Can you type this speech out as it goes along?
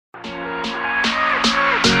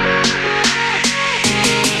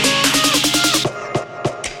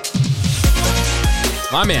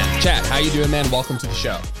My man, Chad, how you doing, man? Welcome to the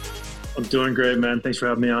show. I'm doing great, man. Thanks for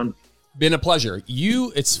having me on. Been a pleasure.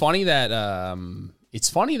 It's funny that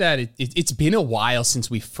it's been a while since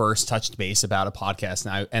we first touched base about a podcast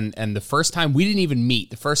now, and the first time we didn't even meet.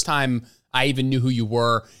 The first time I even knew who you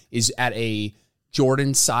were is at a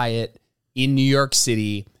Jordan Syatt in New York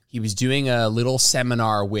City. He was doing a little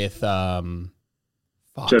seminar with Joe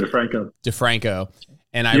DeFranco.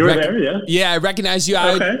 And you were there, yeah? Yeah, I recognize you.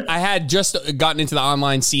 Okay. I had just gotten into the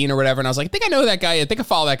online scene or whatever, and I was like, I think I know that guy. I think I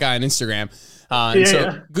follow that guy on Instagram.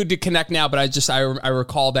 Good to connect now, but I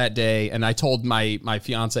recall that day, and I told my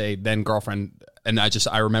fiance, then girlfriend, and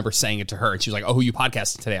I remember saying it to her, and she was like, oh, who you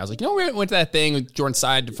podcasting today? I was like, we went to that thing with Jordan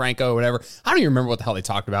Syatt, DeFranco, whatever. I don't even remember what the hell they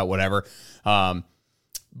talked about, whatever.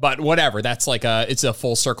 But whatever, that's like it's a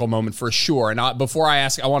full circle moment for sure. And before I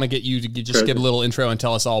ask, I want to get you to just give a little intro and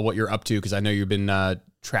tell us all what you're up to, because I know you've been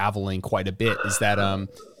traveling quite a bit. Is that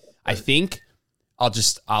I think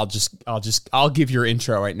I'll give your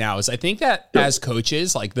intro right now. I think that as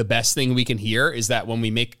coaches, like the best thing we can hear is that when we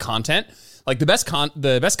make content, like the best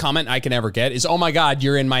comment I can ever get is, "Oh my God,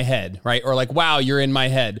 you're in my head," right? Or like, "Wow, you're in my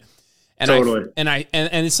head." And totally. And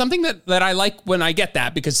it's something that I like when I get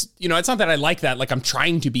that, because, it's not that I like that, like I'm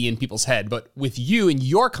trying to be in people's head, but with you and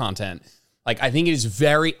your content, like I think it is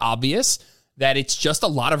very obvious that it's just a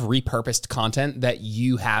lot of repurposed content that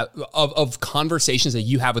you have of conversations that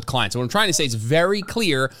you have with clients. So what I'm trying to say is very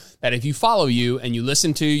clear that if you follow you and you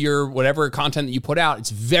listen to your whatever content that you put out,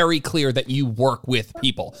 it's very clear that you work with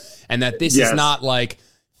people and that this is not like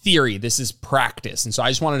theory, this is practice. And so I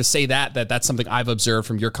just wanted to say that's something I've observed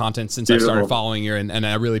from your content since I started following you, and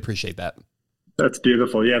I really appreciate that. That's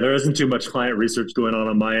beautiful. Yeah, there isn't too much client research going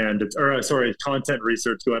on my end. Content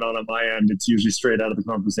research going on my end. It's usually straight out of the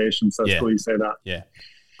conversation. So it's cool you say that. Yeah,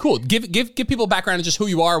 cool. Give people background on just who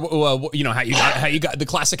you are. How you got the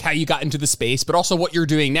classic, how you got into the space, but also what you're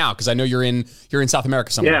doing now, because I know you're in South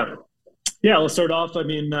America somewhere. Yeah. Let's start off. I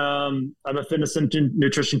mean, I'm a fitness and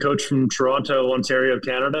nutrition coach from Toronto, Ontario,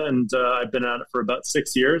 Canada, and I've been at it for about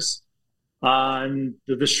 6 years. And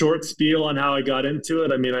the short spiel on how I got into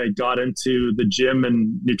it, I mean, I got into the gym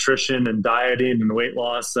and nutrition and dieting and weight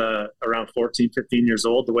loss around 14, 15 years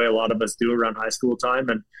old, the way a lot of us do around high school time.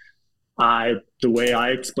 And the way I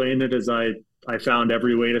explain it is I found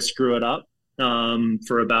every way to screw it up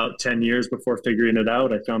for about 10 years before figuring it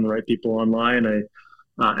out. I found the right people online. I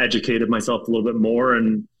educated myself a little bit more,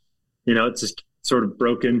 and, it just sort of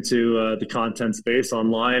broke into the content space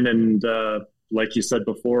online. And like you said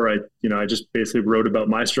before, I just basically wrote about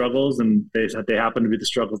my struggles, and they happen to be the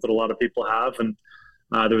struggles that a lot of people have. And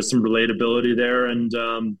there was some relatability there. And,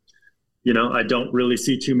 I don't really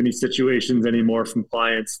see too many situations anymore from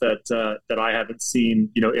clients that I haven't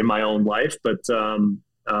seen, in my own life, but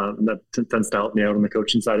that tends to help me out on the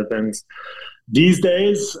coaching side of things. These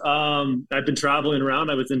days, I've been traveling around.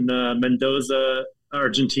 I was in Mendoza,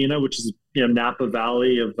 Argentina, which is Napa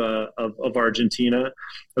Valley of Argentina.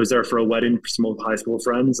 I was there for a wedding for some old high school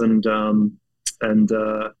friends, and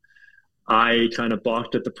I kind of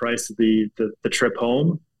balked at the price of the trip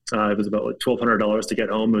home. It was about like $1,200 to get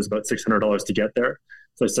home. It was about $600 to get there.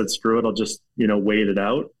 So I said, screw it, I'll just wait it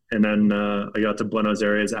out. And then I got to Buenos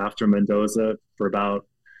Aires after Mendoza for about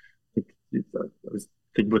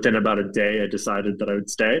within about a day. I decided that I would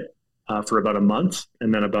stay for about a month,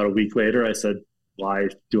 and then about a week later, I said, why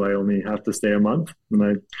do I only have to stay a month?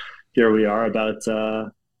 And here we are about,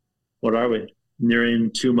 what are we?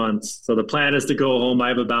 Nearing 2 months. So the plan is to go home. I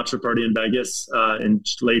have a bachelor party in Vegas in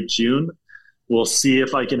late June. We'll see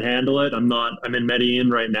if I can handle it. I'm in Medellin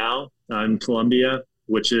right now. I'm in Colombia,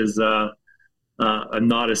 which is, I'm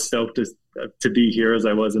not as stoked to be here as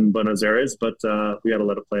I was in Buenos Aires, but we got to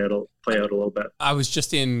let it play out a little bit. I was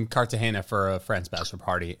just in Cartagena for a friend's bachelor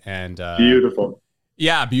party, and beautiful.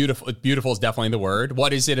 Yeah, beautiful. Beautiful is definitely the word.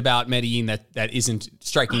 What is it about Medellin that isn't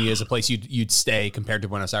striking you as a place you'd stay compared to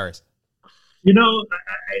Buenos Aires?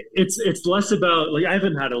 It's less about like I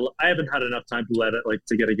haven't had enough time to let it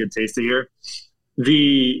to get a good taste of here.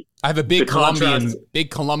 I have a big Colombian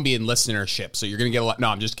listenership, so you're gonna get a lot. No,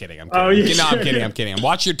 I'm just kidding. I'm kidding. Oh, yeah. No, I'm kidding.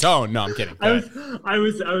 Watch your tone. No, I'm kidding. I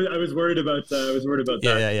was worried about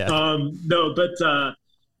that. Yeah. No, but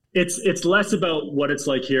it's less about what it's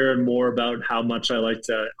like here and more about how much I liked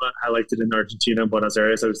it in Argentina and Buenos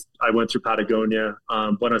Aires. I went through Patagonia.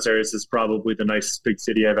 Buenos Aires is probably the nicest big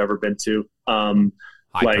city I've ever been to.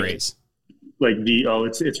 High praise.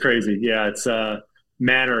 It's crazy. Yeah, it's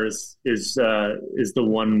manners is the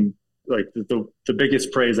one, the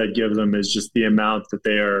biggest praise I'd give them is just the amount that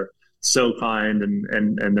they are so kind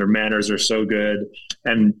and their manners are so good.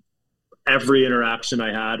 And every interaction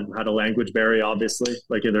I had a language barrier, obviously.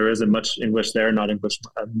 Like there isn't much English there, not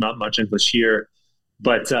much English here,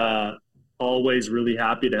 but always really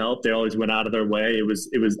happy to help. They always went out of their way. I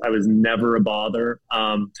was never a bother.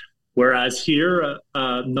 Whereas here,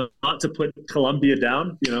 not to put Colombia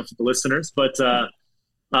down, for the listeners, but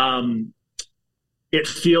it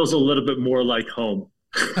feels a little bit more like home.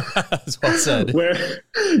 That's well said. Where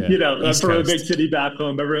I'm from a big city back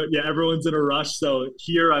home. Everyone's in a rush. So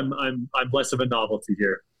here, I'm less of a novelty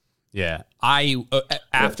here. Yeah,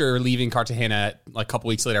 after leaving Cartagena, like a couple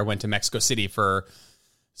weeks later, I went to Mexico City for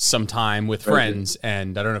some time with friends,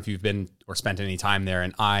 and I don't know if you've been or spent any time there,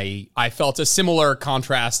 and I felt a similar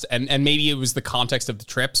contrast, and maybe it was the context of the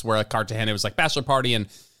trips where Cartagena was like bachelor party, and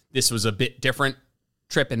this was a bit different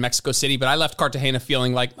trip in Mexico City, but I left Cartagena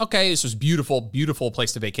feeling like, okay, this was beautiful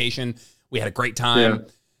place to vacation. We had a great time,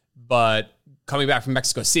 but coming back from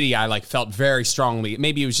Mexico City, I felt very strongly,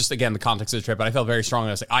 maybe it was just, again, the context of the trip, but I felt very strongly.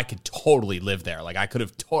 I was like, I could totally live there. Like I could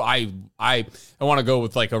have, I want to go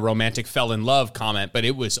with like a romantic fell in love comment, but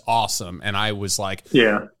it was awesome. And I was like,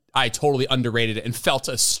 I totally underrated it and felt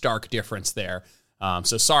a stark difference there.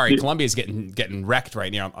 So sorry, Colombia's getting wrecked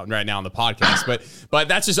right now on the podcast, but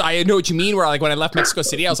that's just, I know what you mean. Where like when I left Mexico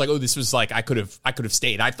City, I was like, oh, this was like I could have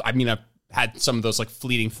stayed. I mean, I've had some of those like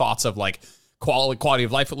fleeting thoughts of like quality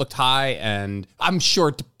of life. It looked high, and I'm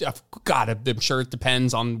sure, I'm sure it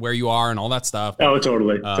depends on where you are and all that stuff. Oh,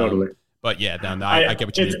 totally. But yeah, I get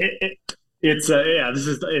what you mean.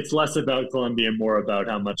 It's less about Colombia and more about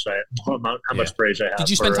how much praise I have.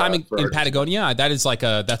 Did you spend time in Patagonia? That's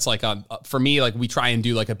for me, like we try and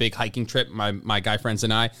do like a big hiking trip, my guy friends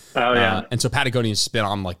and I. Oh yeah. And so Patagonia's been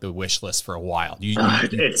on like the wish list for a while.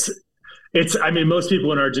 I mean, most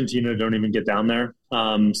people in Argentina don't even get down there.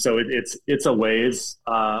 So it's a ways.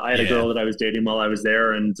 I had a girl that I was dating while I was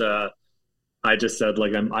there, and I just said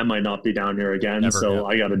like, I might not be down here again. I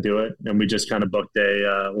got to do it. And we just kind of booked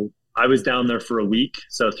I was down there for a week.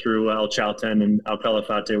 So through El Chalten and El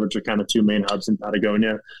Calafate, which are kind of two main hubs in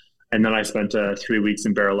Patagonia. And then I spent 3 weeks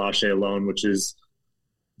in Bariloche alone, which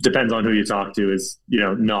depends on who you talk to, is,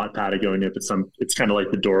 not Patagonia, but it's kind of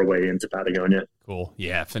like the doorway into Patagonia. Cool.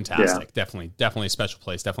 Yeah. Fantastic. Yeah. Definitely a special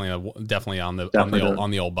place. Definitely on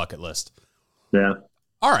the old bucket list. Yeah.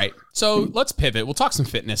 All right. So let's pivot. We'll talk some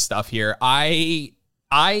fitness stuff here.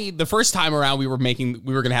 The first time around we were going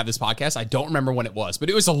to have this podcast, I don't remember when it was, but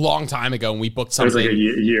it was a long time ago, and we booked something. It was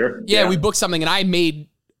like a year. Yeah, we booked something, and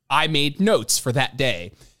I made notes for that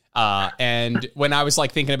day. And when I was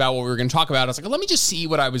like thinking about what we were going to talk about, I was like, let me just see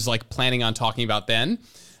what I was like planning on talking about then.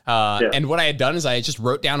 And what I had done is I just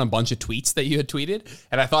wrote down a bunch of tweets that you had tweeted,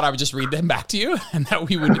 and I thought I would just read them back to you, and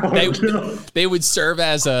that they would serve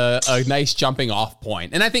as a nice jumping off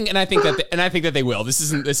point. And I think that they will. This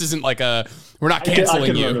isn't like we're not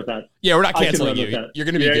canceling you. Yeah, we're not canceling you. You're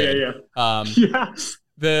going to be good.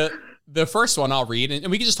 Yeah. The first one I'll read,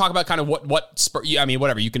 and we can just talk about kind of what spur. I mean,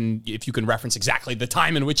 whatever if you can reference exactly the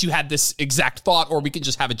time in which you had this exact thought, or we can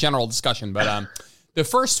just have a general discussion. But the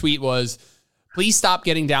first tweet was, please stop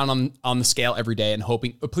getting down on the scale every day and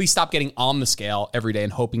hoping. Please stop getting on the scale every day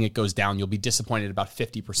and hoping it goes down. You'll be disappointed about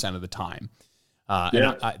 50% of the time.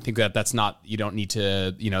 And I think that's not. You don't need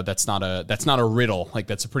to. That's not a riddle. Like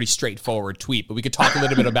that's a pretty straightforward tweet. But we could talk a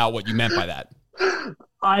little bit about what you meant by that.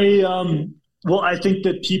 Well, I think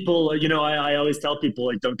that people, I always tell people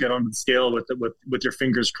like, don't get on the scale with your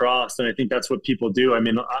fingers crossed. And I think that's what people do. I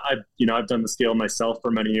mean, I've done the scale myself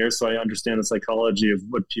for many years, so I understand the psychology of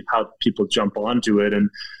how people jump onto it.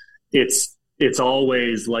 And it's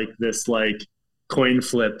always like this, like coin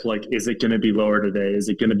flip, like, is it going to be lower today? Is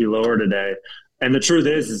it going to be lower today? And the truth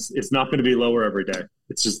is it's not going to be lower every day.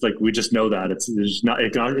 It's just like, we just know that it's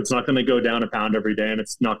not going to go down a pound every day, and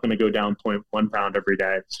it's not going to go down 0.1 pound every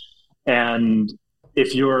day. And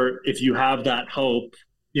if you have that hope,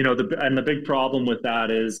 the big problem with that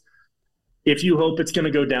is if you hope it's going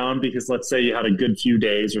to go down because let's say you had a good few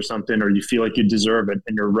days or something, or you feel like you deserve it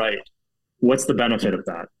and you're right, what's the benefit of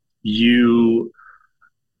that? You're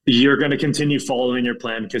going to continue following your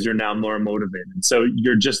plan because you're now more motivated. So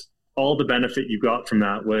all the benefit you got from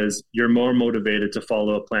that was you're more motivated to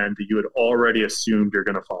follow a plan that you had already assumed you're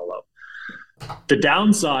going to follow. The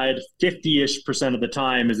downside, 50-ish% of the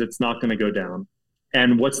time, is it's not going to go down.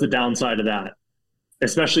 And what's the downside of that?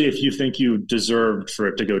 Especially if you think you deserved for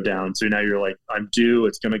it to go down. So now you're like, I'm due,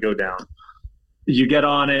 it's going to go down. You get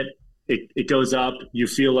on it, it goes up. You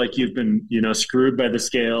feel like you've been, screwed by the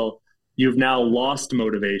scale. You've now lost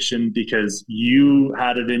motivation because you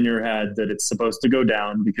had it in your head that it's supposed to go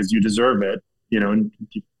down because you deserve it, and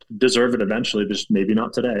you deserve it eventually, just maybe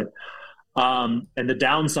not today. And the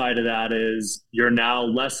downside of that is you're now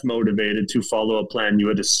less motivated to follow a plan you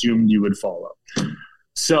had assumed you would follow.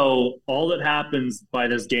 So all that happens by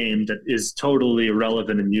this game that is totally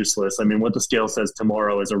irrelevant and useless. I mean, what the scale says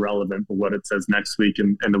tomorrow is irrelevant, but what it says next week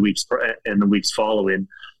and the weeks following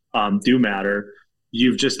do matter.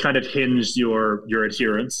 You've just kind of hinged your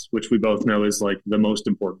adherence, which we both know is like the most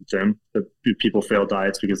important thing. That people fail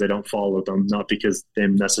diets because they don't follow them, not because they're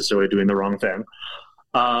necessarily doing the wrong thing.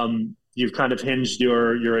 You've kind of hinged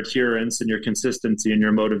your adherence and your consistency and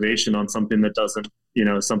your motivation on something that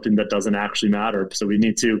doesn't actually matter. So we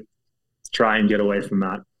need to try and get away from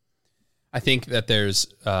that. I think that there's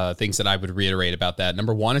things that I would reiterate about that.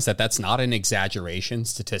 Number one is that that's not an exaggeration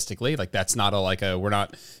statistically. Like that's not we're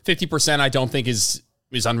not 50%. I don't think is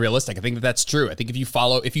unrealistic. I think that that's true. I think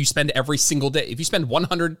if you spend every single day, if you spend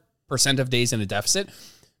 100% of days in a deficit,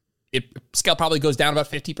 scale probably goes down about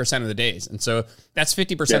 50% of the days. And so that's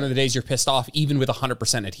 50% of the days you're pissed off, even with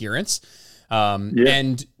 100% adherence.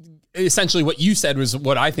 And essentially what you said was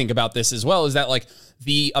what I think about this as well, is that like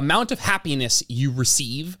the amount of happiness you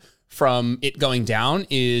receive from it going down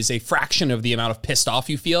is a fraction of the amount of pissed off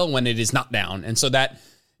you feel when it is not down. And so that,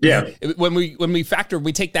 when we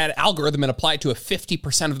take that algorithm and apply it to a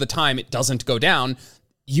 50% of the time it doesn't go down,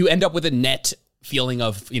 you end up with a net feeling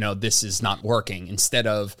of, this is not working, instead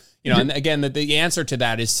of, and again, the answer to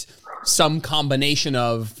that is some combination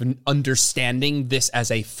of understanding this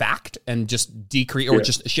as a fact and just decrease or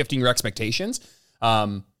just shifting your expectations.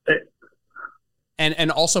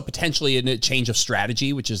 And also potentially a change of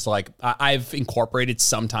strategy, which is like, I've incorporated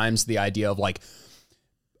sometimes the idea of like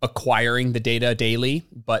acquiring the data daily,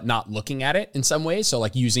 but not looking at it in some ways. So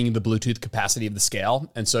like using the Bluetooth capacity of the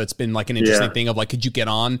scale. And so it's been like an interesting thing of like, could you get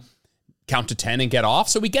on, count to 10 and get off?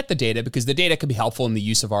 So we get the data because the data can be helpful in the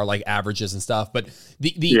use of our like averages and stuff. But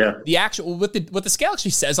the actual, what the scale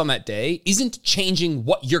actually says on that day isn't changing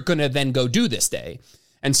what you're going to then go do this day.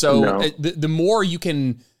 And so the more you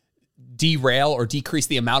can derail or decrease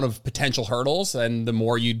the amount of potential hurdles, and the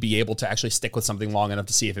more you'd be able to actually stick with something long enough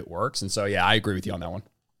to see if it works. And so, yeah, I agree with you on that one.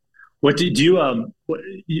 What do you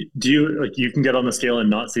like? You can get on the scale and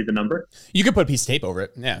not see the number. You could put a piece of tape over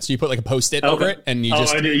it. Yeah, so you put like a Post-it over it, and you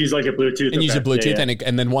just use like a Bluetooth and use a Bluetooth,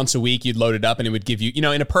 and then once a week you'd load it up, and it would give you,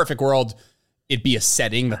 in a perfect world, it'd be a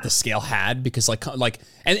setting that the scale had, because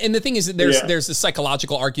and the thing is that there's a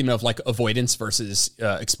psychological argument of like avoidance versus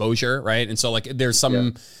exposure, right? And so like there's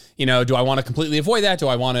some, do I want to completely avoid that? Do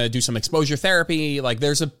I want to do some exposure therapy? Like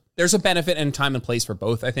there's a benefit and time and place for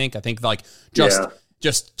both. I think like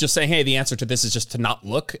just saying, hey, the answer to this is just to not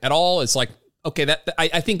look at all. It's like, okay,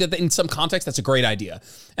 I think that in some context, that's a great idea.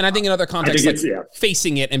 And I think in other contexts,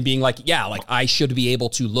 facing it and being like, I should be able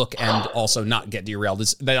to look and also not get derailed,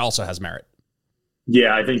 that also has merit.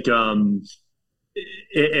 Yeah, I think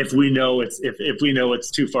if we know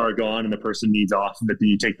it's too far gone and the person needs off, that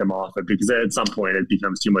you take them off it, because at some point it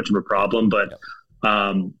becomes too much of a problem. But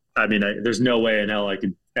I mean, there's no way in hell I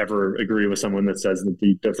could ever agree with someone that says that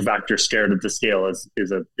the fact you're scared of the scale is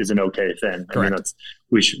an okay thing. Correct. I mean,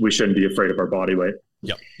 we shouldn't be afraid of our body weight.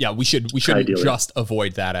 Yeah. We shouldn't ideally just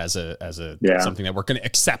avoid that as a something that we're going to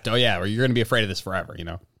accept. Oh yeah, or you're going to be afraid of this forever. Yeah.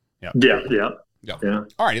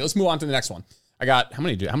 All righty, let's move on to the next one. I got how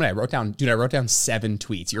many I wrote down? Dude, I wrote down 7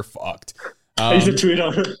 tweets. You're fucked. I used to tweet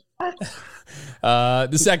on it.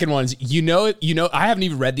 The second one's, I haven't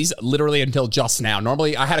even read these literally until just now.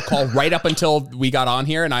 Normally I had a call right up until we got on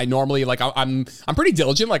here, and I normally I'm pretty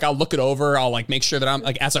diligent. Like I'll look it over. I'll like make sure that I'm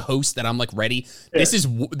like, as a host, that I'm like ready. Yeah.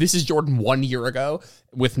 This is Jordan 1 year ago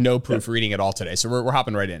with no proofreading at all today. So we're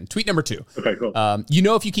hopping right in. Tweet number 2. Okay, cool.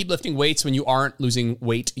 If you keep lifting weights when you aren't losing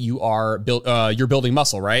weight, you're building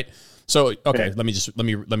muscle, right? So, okay, let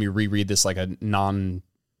me reread this like a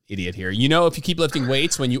non-idiot here. If you keep lifting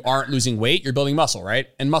weights when you aren't losing weight, you're building muscle, right?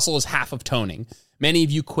 And muscle is half of toning. Many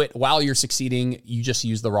of you quit while you're succeeding. You just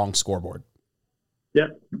use the wrong scoreboard. Yeah.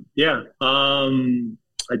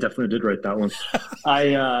 I definitely did write that one.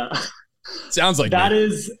 Sounds like that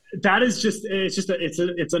is just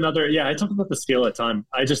it's another. Yeah, I talk about the scale a ton.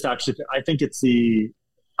 I think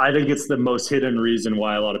it's the most hidden reason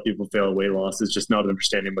why a lot of people fail at weight loss, is just not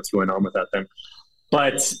understanding what's going on with that thing.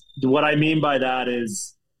 But what I mean by that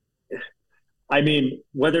is,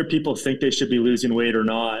 whether people think they should be losing weight or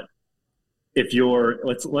not, if you're,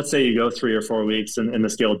 let's say you go 3 or 4 weeks and the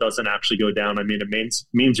scale doesn't actually go down, it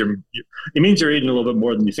means you're eating a little bit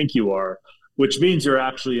more than you think you are, which means you're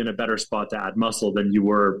actually in a better spot to add muscle than you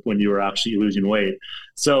were when you were actually losing weight.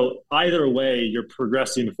 So either way, you're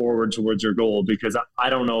progressing forward towards your goal, because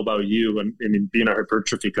I don't know about you. And I mean, being a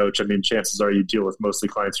hypertrophy coach, I mean, chances are you deal with mostly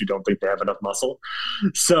clients who don't think they have enough muscle.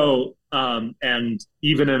 So, and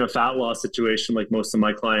even in a fat loss situation, like most of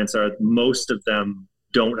my clients are, most of them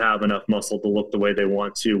don't have enough muscle to look the way they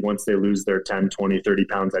want to once they lose their 10, 20, 30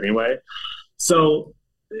 pounds anyway. So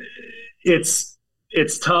it's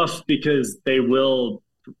tough, because they will,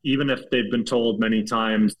 even if they've been told many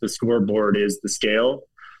times the scoreboard is the scale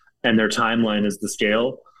and their timeline is the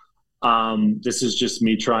scale. This is just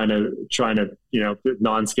me trying to,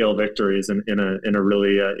 non-scale victories in a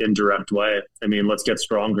really indirect way. I mean, let's get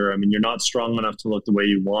stronger. I mean, you're not strong enough to look the way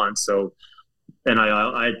you want. So, and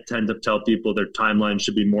I tend to tell people their timeline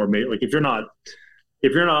should be more made. Like if you're not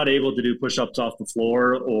able to do push-ups off the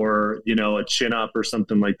floor, or, a chin up or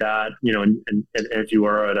something like that, and if you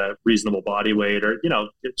are at a reasonable body weight, or,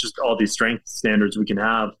 just all these strength standards we can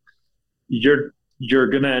have, you're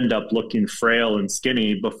going to end up looking frail and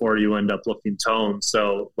skinny before you end up looking toned.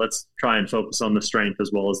 So let's try and focus on the strength as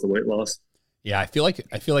well as the weight loss. Yeah. I feel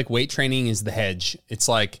like weight training is the hedge. It's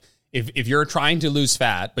like, if you're trying to lose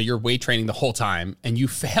fat, but you're weight training the whole time and you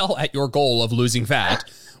fail at your goal of losing fat,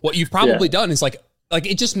 what you've probably done is like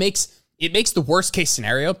it makes the worst case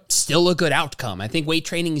scenario still a good outcome. I think weight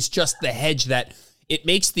training is just the hedge that it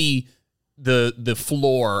makes the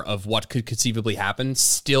floor of what could conceivably happen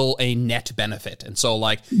still a net benefit. And so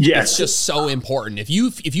it's just so important. If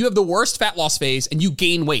you have the worst fat loss phase and you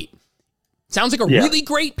gain weight, sounds like a really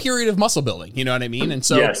great period of muscle building. You know what I mean? And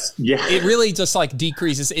so it really just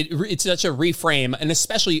decreases. It's such a reframe, and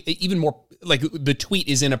especially even more like the tweet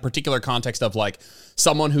is in a particular context of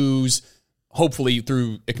someone who's hopefully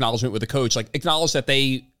through acknowledgement with a coach, acknowledge that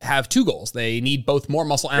they have two goals. They need both more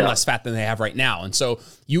muscle and less fat than they have right now. And so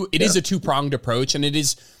it is a two-pronged approach, and it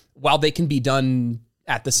is, while they can be done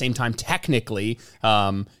at the same time, technically,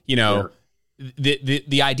 the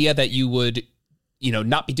idea that you would,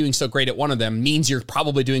 not be doing so great at one of them means you're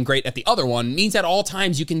probably doing great at the other one, means at all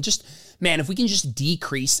times you can just, if we can just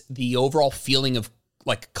decrease the overall feeling of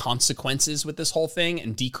consequences with this whole thing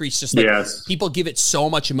and decrease just people give it so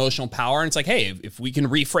much emotional power. And it's hey, if we can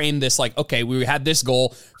reframe this, okay, we had this goal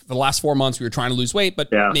for the last 4 months, we were trying to lose weight,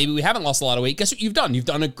 but maybe we haven't lost a lot of weight. Guess what you've done? You've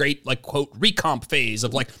done a great, quote, recomp phase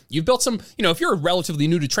of you've built some, if you're relatively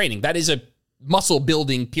new to training, that is a muscle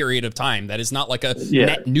building period of time. That is not a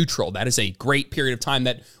net neutral. That is a great period of time.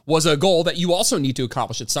 That was a goal that you also need to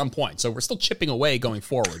accomplish at some point. So we're still chipping away going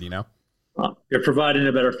forward, You're providing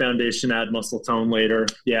a better foundation, add muscle tone later.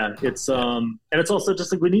 Yeah, it's and it's also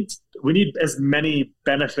just we need as many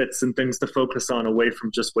benefits and things to focus on away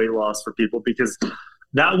from just weight loss for people, because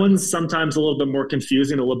that one's sometimes a little bit more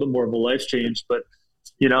confusing, a little bit more of a life change. But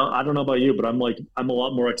I don't know about you, but I'm a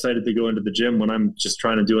lot more excited to go into the gym when I'm just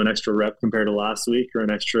trying to do an extra rep compared to last week, or an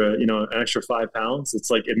extra 5 pounds. It's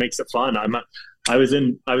it makes it fun. I was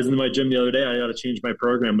in my gym the other day. I got to change my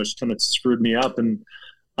program, which kind of screwed me up, and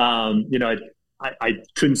I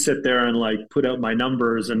couldn't sit there and put out my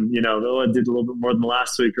numbers and, I did a little bit more than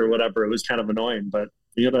last week or whatever. It was kind of annoying, but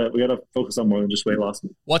we gotta focus on more than just weight loss.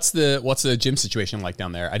 What's the gym situation like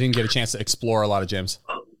down there? I didn't get a chance to explore a lot of gyms.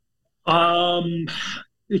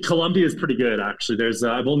 Columbia is pretty good, actually. There's,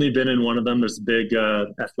 I've only been in one of them. There's a big,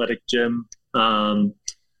 athletic gym.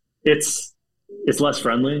 It's less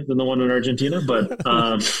friendly than the one in Argentina, but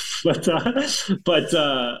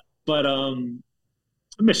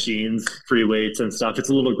machines, free weights and stuff. It's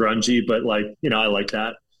a little grungy, but I like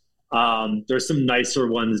that. There's some nicer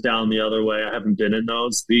ones down the other way. I haven't been in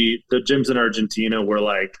those. The gyms in Argentina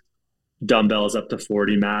were dumbbells up to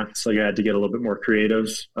 40 max. I had to get a little bit more creative.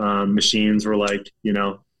 Machines were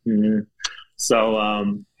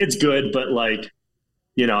so it's good, but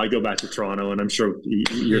I go back to Toronto, and I'm sure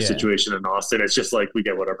your situation in Austin, it's just we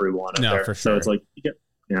get whatever we want out there. For sure. So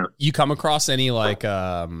it's You come across any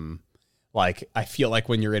I feel like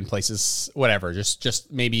when you're in places, whatever,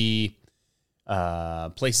 just maybe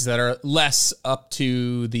places that are less up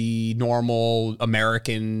to the normal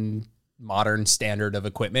American modern standard of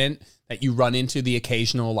equipment, that you run into the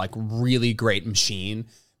occasional really great machine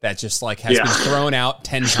that just has been thrown out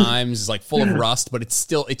 10 times, is full of rust, but it's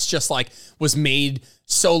just was made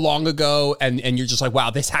so long ago, and you're just wow,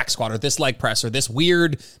 this hack squat or this leg press or this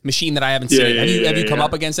weird machine that I haven't seen. Have you come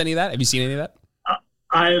up against any of that? Have you seen any of that?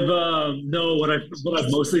 I've no. What I've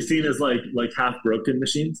mostly seen is half broken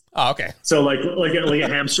machines. Oh, okay. So like a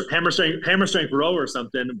hammer strength row or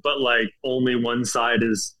something, but only one side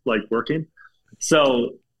is working.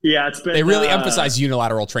 So yeah, it's been. They really emphasize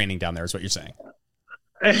unilateral training down there, is what you're saying.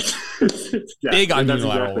 Big on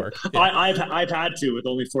unilateral exactly. work. Yeah. I've had to with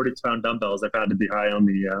only 40-pound dumbbells. I've had to be high on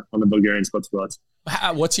the Bulgarian split squats.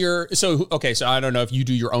 What's your so I don't know if you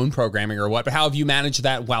do your own programming or what, but how have you managed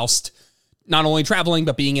that whilst not only traveling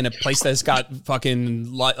but being in a place that's got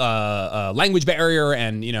fucking language barrier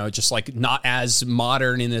and just like not as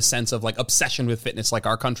modern in the sense of like obsession with fitness like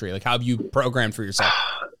our country? Like how have you programmed for yourself?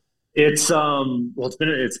 It's it's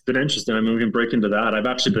been interesting. I mean, we can break into that.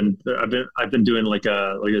 I've been doing like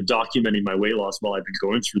a documenting my weight loss while I've been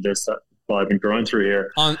going through this, while I've been growing through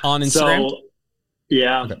here on Instagram. So,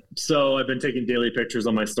 yeah. Okay. So I've been taking daily pictures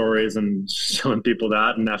on my stories and showing people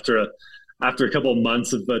that. And after a couple of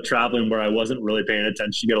months of traveling where I wasn't really paying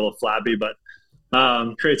attention, you get a little flabby, but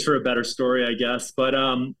creates for a better story, I guess. But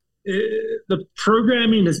the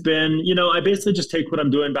programming has been, I basically just take what I'm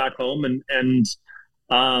doing back home and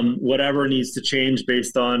whatever needs to change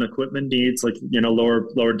based on equipment needs, like,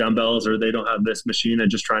 lower dumbbells, or they don't have this machine, I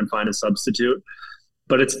just try and find a substitute.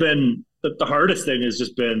 But it's been, the hardest thing has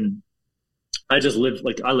just been, I live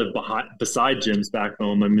beside gyms back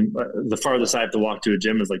home. I mean, the farthest I have to walk to a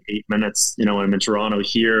gym is like 8 minutes, when I'm in Toronto.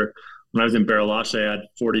 Here, when I was in Bariloche, I had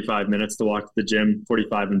 45 minutes to walk to the gym,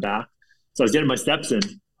 45 and back. So I was getting my steps in.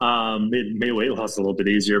 It made weight loss a little bit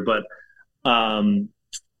easier, but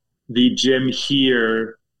the gym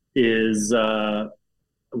here is,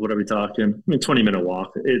 what are we talking? 20-minute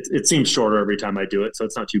walk. It seems shorter every time I do it, so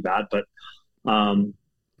it's not too bad, but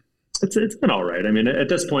it's been all right. I mean, at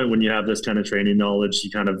this point, when you have this kind of training knowledge, you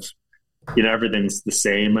kind of, everything's the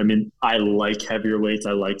same. I mean, I like heavier weights.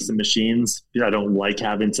 I like some machines. I don't like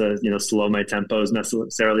having to, slow my tempos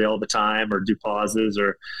necessarily all the time or do pauses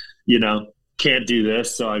or, can't do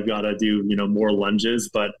this. So I've got to do, more lunges,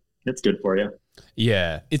 but it's good for you.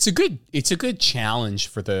 Yeah. It's a good challenge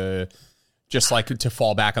for just like to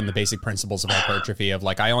fall back on the basic principles of hypertrophy of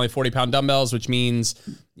like, I only have 40-pound dumbbells, which means,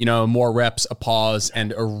 more reps, a pause,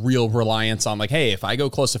 and a real reliance on like, hey, if I go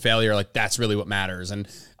close to failure, like that's really what matters. And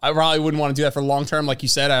I probably wouldn't want to do that for long term. Like you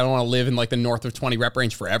said, I don't want to live in like the north of 20 rep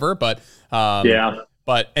range forever, but fall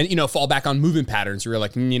back on movement patterns. Where you're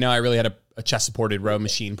like, I really had a chest supported row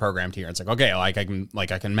machine programmed here. It's like, okay, I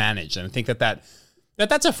can manage. And I think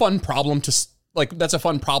that's a fun problem that's a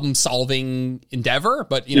fun problem solving endeavor.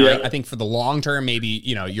 But, I think for the long term, maybe,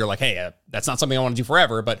 you're like, hey, that's not something I want to do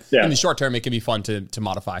forever. But in the short term, it can be fun to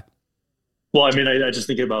modify. Well, I mean, I just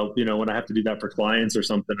think about, when I have to do that for clients or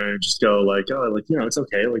something, and I just go like, it's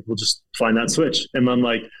okay. Like, we'll just find that switch. And then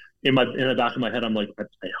like in the back of my head, I'm like,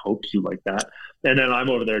 I hope you like that. And then I'm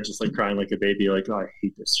over there just like crying like a baby, like, oh, I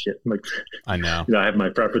hate this shit. Like, I know. I have my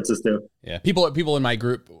preferences too. Yeah. People in my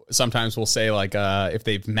group sometimes will say like, if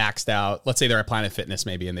they've maxed out, let's say they're at Planet Fitness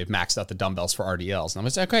maybe, and they've maxed out the dumbbells for RDLs. And I'm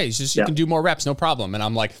just like, okay, you can do more reps, no problem. And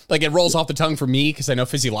I'm like it rolls off the tongue for me because I know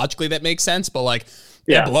physiologically that makes sense. But like,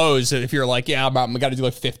 it blows if you're like, I'm got to do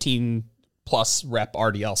like 15 plus rep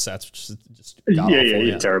RDL sets, which is just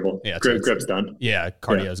terrible. Yeah, grip's done. Yeah,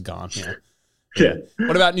 cardio's gone. Yeah.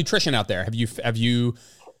 What about nutrition out there? Have you?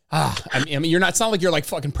 I mean, you're not. It's not like you're like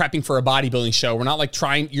fucking prepping for a bodybuilding show. We're not like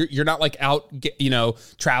trying. You're not like out,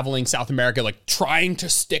 traveling South America, like trying to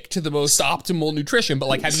stick to the most optimal nutrition. But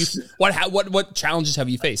like, have you? What challenges have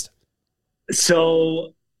you faced?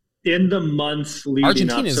 So, in the months leading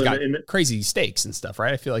Argentina's up, got crazy steaks and stuff,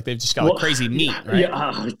 right? I feel like they've just got like crazy meat, right?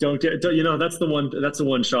 Yeah, don't that's the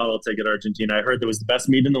one shot I'll take at Argentina. I heard there was the best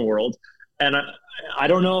meat in the world, and I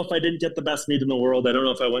don't know if I didn't get the best meat in the world. I don't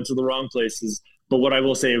know if I went to the wrong places, but what I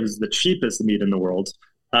will say, it was the cheapest meat in the world.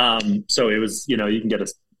 So it was, you can get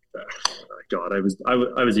God, I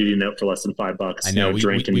was eating out for less than $5. I know,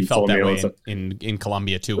 we felt that way in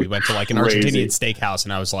Colombia too. We went to like an Argentinian steakhouse,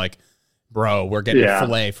 and I was like, bro, we're getting a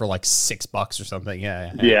filet for like $6 or something.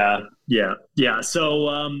 Yeah.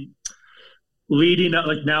 So, leading up,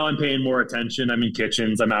 like now I'm paying more attention. I'm in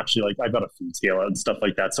kitchens. I'm actually like, I've got a food scale and stuff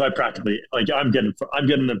like that. So I practically like, I'm getting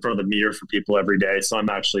in front of the mirror for people every day. So I'm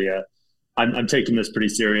actually, I'm taking this pretty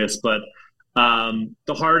serious, but,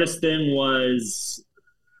 the hardest thing was,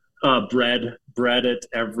 bread at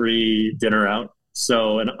every dinner out.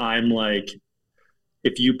 So, and I'm like,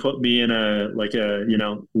 if you put me in a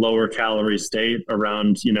lower calorie state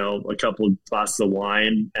around, a couple of glasses of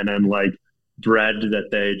wine and then like bread that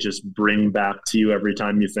they just bring back to you every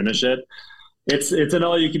time you finish it, it's an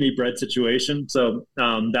all you can eat bread situation. So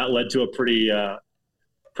that led to a pretty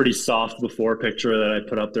soft before picture that I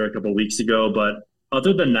put up there a couple of weeks ago. But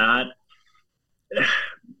other than that,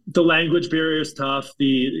 the language barrier is tough.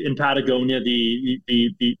 In Patagonia,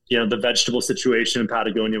 the vegetable situation in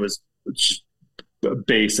Patagonia was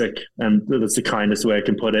basic, and that's the kindest way I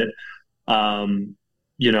can put it. I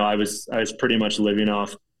was pretty much living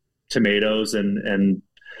off tomatoes and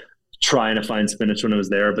trying to find spinach when it was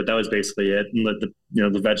there, but that was basically it. And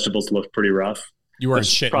the vegetables looked pretty rough. You weren't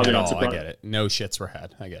shitting at all. Surprised. I get it. No shits were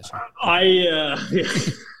had. I guess.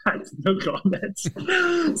 No comments.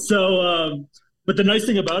 So, but the nice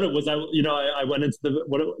thing about it was I went into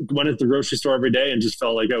the grocery store every day and just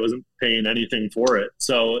felt like I wasn't paying anything for it.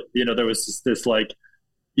 So, there was just this like,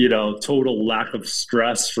 total lack of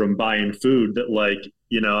stress from buying food that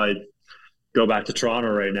I go back to Toronto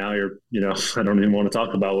right now. I don't even want to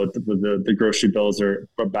talk about what the grocery bills are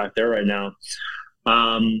back there right now.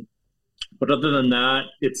 But other than that,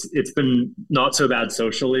 it's been not so bad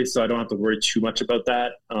socially, so I don't have to worry too much about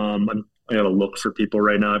that. I got to look for people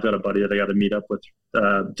right now. I've got a buddy that I got to meet up with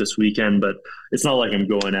this weekend, but it's not like I'm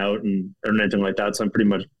going out or anything like that. So I'm pretty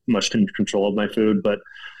much in control of my food. But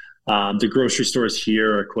the grocery stores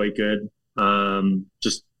here are quite good.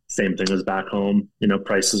 Just same thing as back home.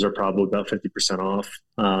 Prices are probably about 50% off.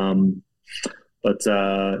 But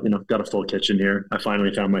got a full kitchen here. I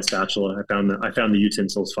finally found my spatula. I found the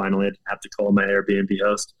utensils finally. I didn't have to call my Airbnb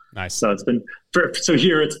host. Nice. So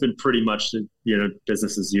here it's been pretty much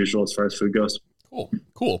business as usual as far as food goes.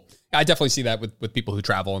 Cool. I definitely see that with people who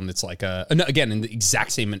travel, and it's like again, in the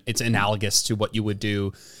exact same. It's analogous to what you would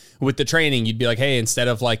do with the training. You'd be like, hey, instead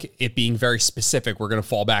of like it being very specific, we're going to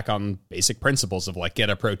fall back on basic principles of like get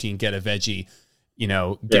a protein, get a veggie.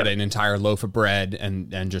 Get an entire loaf of bread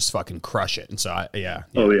and just fucking crush it. And so,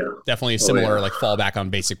 definitely a similar like fall back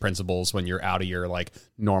on basic principles when you're out of your like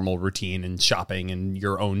normal routine and shopping and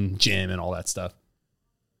your own gym and all that stuff.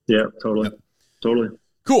 Yeah, totally. Yep. Totally.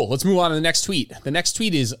 Cool. Let's move on to the next tweet. The next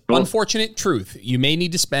tweet is unfortunate truth. You may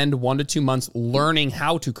need to spend 1 to 2 months learning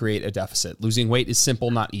how to create a deficit. Losing weight is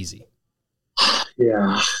simple, not easy.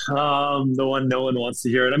 Yeah. No one wants to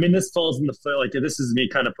hear it. I mean, this falls in this is me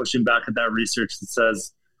kind of pushing back at that research that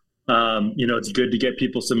says, it's good to get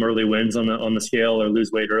people some early wins on the scale or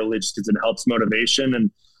lose weight early just because it helps motivation.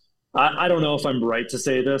 And I don't know if I'm right to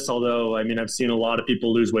say this, although, I mean, I've seen a lot of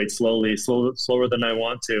people lose weight slower than I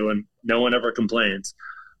want to, and no one ever complains.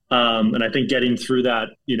 And I think getting through that,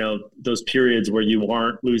 those periods where you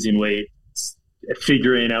aren't losing weight,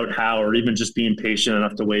 figuring out how, or even just being patient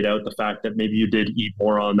enough to wait out the fact that maybe you did eat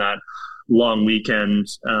more on that long weekend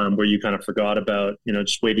where you kind of forgot about,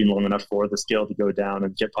 just waiting long enough for the scale to go down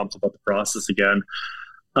and get pumped about the process again.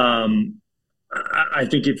 I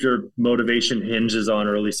think if your motivation hinges on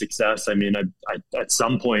early success, I mean, at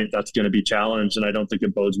some point that's going to be challenged, and I don't think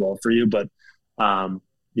it bodes well for you, but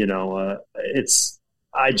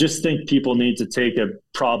I just think people need to take a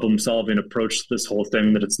problem-solving approach to this whole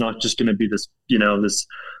thing, that it's not just going to be this,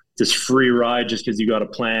 this free ride just because you got a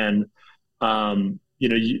plan.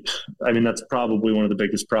 That's probably one of the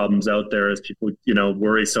biggest problems out there is people,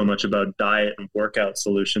 worry so much about diet and workout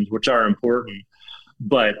solutions, which are important,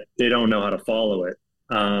 but they don't know how to follow it.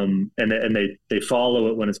 And they follow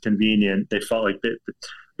it when it's convenient. They follow it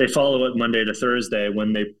Monday to Thursday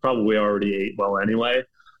when they probably already ate well anyway.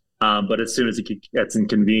 But as soon as it gets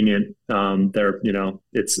inconvenient, they're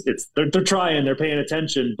trying, they're paying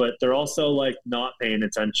attention, but they're also like not paying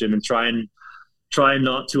attention and trying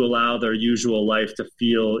not to allow their usual life to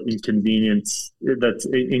feel that's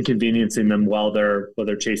inconveniencing them while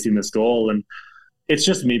they're chasing this goal. And it's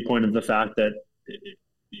just me pointing to the fact that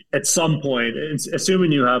at some point,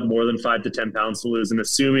 assuming you have more than 5 to 10 pounds to lose, and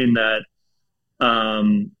assuming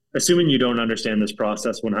you don't understand this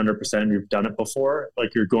process 100%, you've done it before,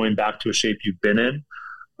 like you're going back to a shape you've been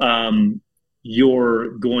in, you're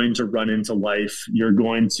going to run into life. You're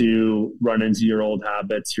going to run into your old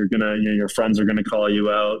habits. You're going to, your friends are going to call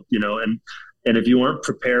you out, and if you aren't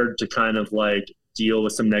prepared to kind of like deal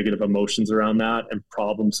with some negative emotions around that and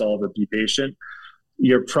problem solve or be patient,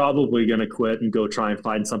 you're probably going to quit and go try and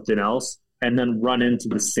find something else and then run into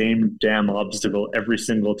the same damn obstacle every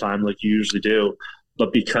single time like you usually do.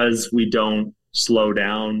 But because we don't slow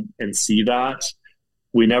down and see that,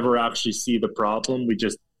 we never actually see the problem. We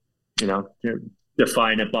just,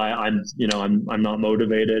 define it by I'm not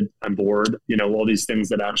motivated, I'm bored, all these things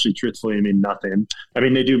that actually truthfully mean nothing. I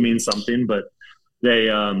mean, they do mean something, but they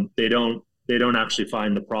don't actually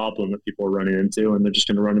find the problem that people are running into, and they're just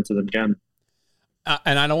going to run into them again.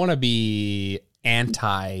 And I don't want to be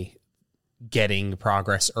anti getting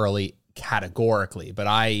progress early categorically, but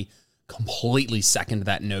I completely second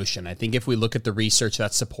that notion. I think if we look at the research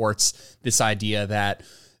that supports this idea that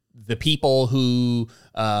the people who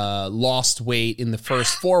lost weight in the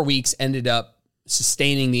first 4 weeks ended up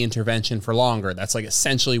sustaining the intervention for longer. That's like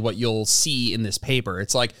essentially what you'll see in this paper.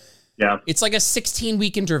 It's like, it's like a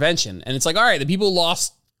 16-week intervention. And it's like, all right, the people who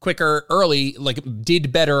lost quicker early, like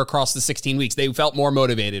did better across the 16 weeks. They felt more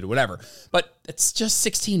motivated, whatever. But it's just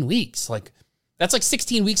 16 weeks. Like That's like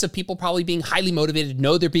 16 weeks of people probably being highly motivated,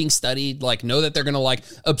 know they're being studied, like know that they're going to like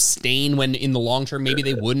abstain when in the long term, maybe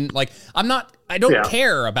they wouldn't. Like, I don't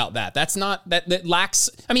care about that. That's not, that lacks,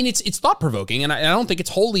 I mean, it's thought provoking, and I don't think it's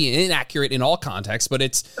wholly inaccurate in all contexts, but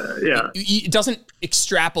it doesn't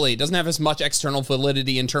extrapolate, doesn't have as much external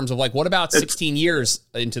validity in terms of like, what about 16 years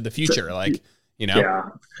into the future? Like, you know? Yeah.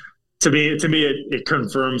 To me, it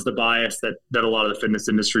confirms the bias that a lot of the fitness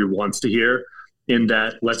industry wants to hear, in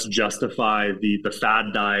that let's justify the fad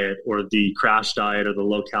diet or the crash diet or the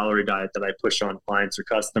low calorie diet that I push on clients or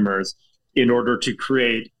customers in order to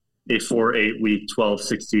create a 4, 8 week, 12,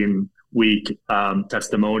 16 week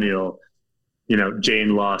testimonial. You know,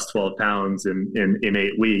 Jane lost 12 pounds in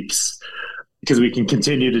 8 weeks, because we can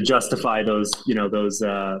continue to justify those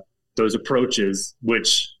approaches,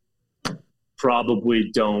 which probably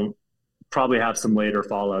have some later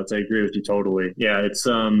fallouts. I agree with you totally. Yeah, it's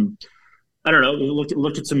I don't know.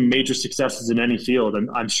 Look at some major successes in any field, and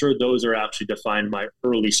I'm sure those are actually defined by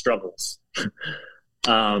early struggles.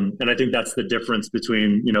 And I think that's the difference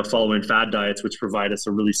between, you know, following fad diets, which provide us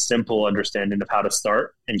a really simple understanding of how to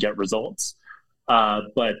start and get results,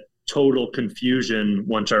 but total confusion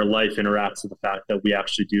once our life interacts with the fact that we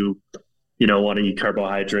actually do, you know, want to eat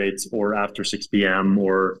carbohydrates or after 6 p.m.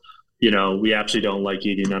 or, you know, we actually don't like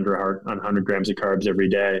eating under 100 grams of carbs every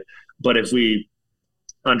day. But if we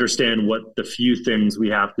understand what the few things we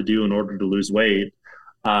have to do in order to lose weight,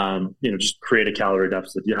 you know, just create a calorie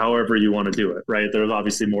deficit, however you want to do it, right? There's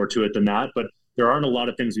obviously more to it than that, but there aren't a lot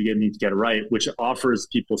of things we need to get right, which offers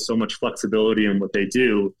people so much flexibility in what they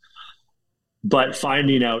do. But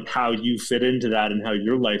finding out how you fit into that and how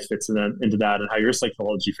your life fits into that and how your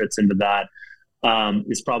psychology fits into that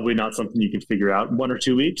is probably not something you can figure out in 1 or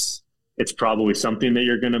 2 weeks. It's probably something that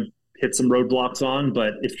you're going to hit some roadblocks on.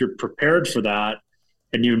 But if you're prepared for that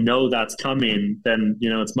and you know that's coming, then, you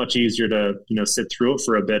know, it's much easier to, you know, sit through it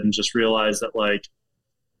for a bit and just realize that, like,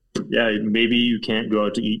 yeah, maybe you can't go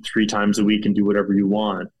out to eat 3 times a week and do whatever you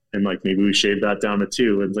want. And like, maybe we shave that down to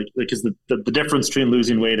 2. And like, because the difference between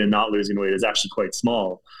losing weight and not losing weight is actually quite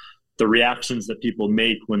small. The reactions that people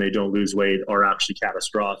make when they don't lose weight are actually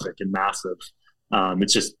catastrophic and massive.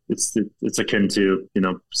 It's akin to, you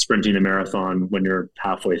know, sprinting a marathon when you're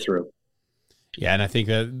halfway through. Yeah, and I think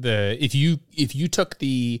that if you took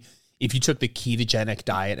the ketogenic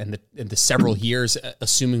diet and the several years,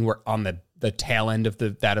 assuming we're on the tail end of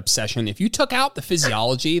that obsession, if you took out the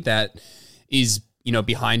physiology that is, you know,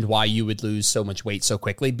 behind why you would lose so much weight so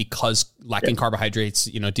quickly, because lacking carbohydrates,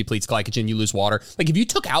 you know, depletes glycogen, you lose water. Like, if you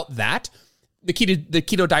took out that, the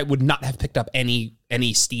keto diet would not have picked up any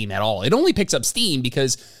steam at all. It only picks up steam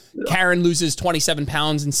because Karen loses 27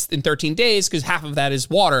 pounds in 13 days because half of that is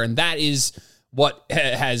water, and that is what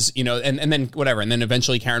has, you know, and then whatever. And then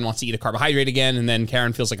eventually Karen wants to eat a carbohydrate again, and then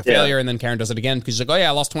Karen feels like a failure, and then Karen does it again because she's like, oh yeah,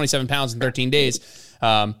 I lost 27 pounds in 13 days.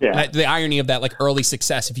 The irony of that, like, early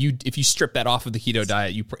success, if you strip that off of the keto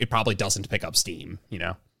diet, it probably doesn't pick up steam, you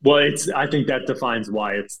know? Well, I think that defines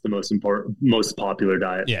why it's the most popular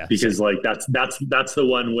diet. Yeah. Because like, that's the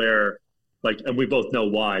one where, like, and we both know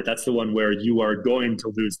why, that's the one where you are going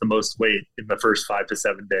to lose the most weight in the first 5 to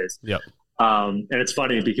 7 days. Yep. And it's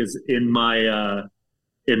funny because in my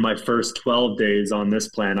first 12 days on this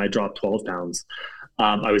plan, I dropped 12 pounds.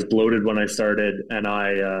 I was bloated when I started, and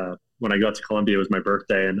when I got to Colombia, it was my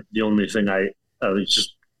birthday. And the only thing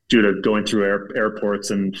just due to going through airports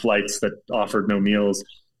and flights that offered no meals,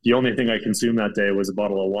 the only thing I consumed that day was a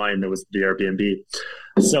bottle of wine that was the Airbnb.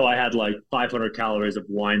 So I had like 500 calories of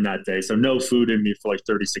wine that day. So no food in me for like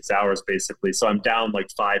 36 hours, basically. So I'm down like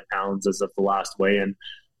 5 pounds as of the last weigh-in.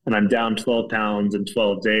 And I'm down 12 pounds in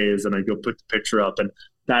 12 days. And I go put the picture up. And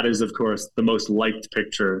that is, of course, the most liked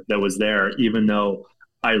picture that was there, even though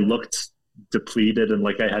I looked depleted and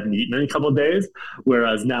like I hadn't eaten in a couple of days.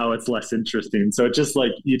 Whereas now it's less interesting. So it's just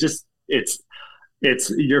like,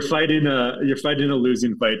 you're fighting a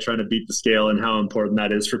losing fight, trying to beat the scale, and how important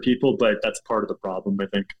that is for people. But that's part of the problem, I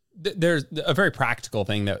think. There's a very practical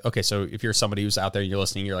thing that, okay, so if you're somebody who's out there, you're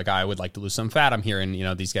listening, you're like, I would like to lose some fat. I'm hearing, you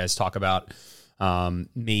know, these guys talk about,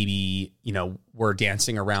 maybe, you know, we're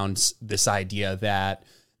dancing around this idea that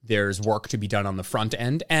there's work to be done on the front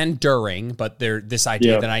end and during, but this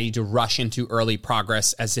idea that I need to rush into early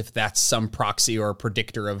progress as if that's some proxy or a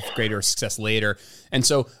predictor of greater success later. And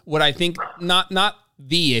so what I think, not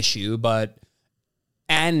the issue, but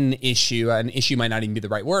an issue might not even be the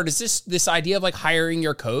right word, is this idea of like hiring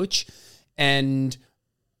your coach. And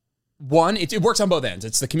one, it works on both ends.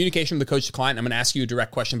 It's the communication from the coach to client. I'm going to ask you a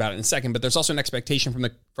direct question about it in a second, but there's also an expectation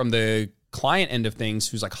from the client end of things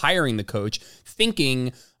who's like hiring the coach,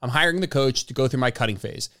 thinking I'm hiring the coach to go through my cutting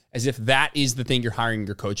phase, as if that is the thing you're hiring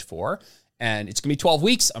your coach for. and it's going to be 12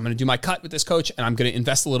 weeks. I'm going to do my cut with this coach, and I'm going to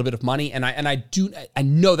invest a little bit of money. And I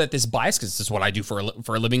know that this bias, because this is what I do for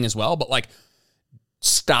a living as well. But like,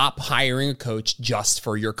 stop hiring a coach just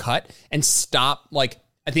for your cut, and stop like.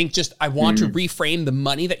 I think I want to reframe the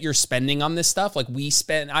money that you're spending on this stuff. Like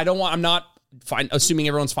I'm not assuming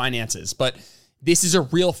everyone's finances, but this is a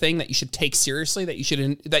real thing that you should take seriously, that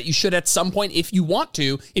you should at some point, if you want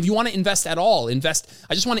to invest at all, invest.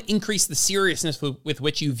 I just want to increase the seriousness with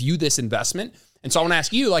which you view this investment. And so I want to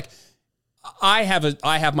ask you, like, I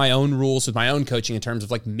have my own rules with my own coaching in terms of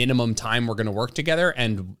like minimum time we're going to work together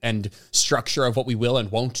and structure of what we will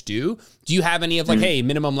and won't do. Do you have any of like, hey,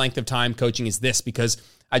 minimum length of time coaching is this, because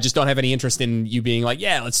I just don't have any interest in you being like,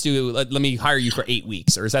 yeah, let me hire you for 8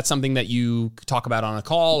 weeks? Or is that something that you talk about on a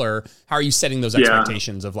call, or how are you setting those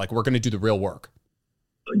expectations of like, we're going to do the real work?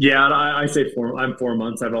 Yeah, I say I'm 4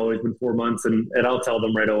 months. I've always been 4 months, and I'll tell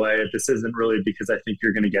them right away, this isn't really because I think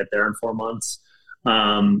you're going to get there in 4 months.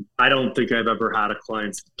 I don't think I've ever had a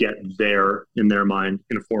client get there in their mind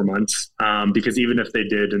in 4 months, because even if they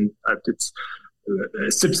did, and it's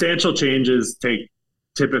substantial changes take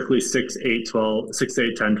typically 6, 8,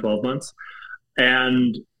 10, 12 months.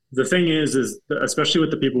 And the thing is especially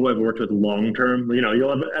with the people who I've worked with long term, you'll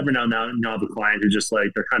have every now and then you'll have a client who just like,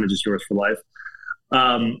 they're kind of just yours for life.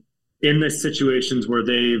 In the situations where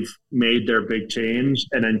they've made their big change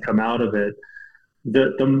and then come out of it,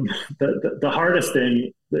 the hardest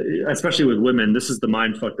thing, especially with women, this is the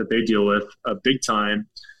mind fuck that they deal with big time.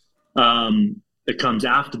 That comes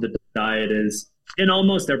after the diet is, in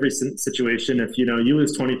almost every situation, if you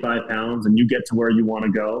lose 25 pounds and you get to where you want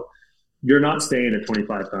to go, you're not staying at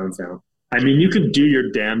 25 pounds now. I mean, you could do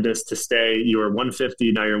your damnedest to stay. You were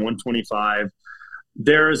 150, now you're 125.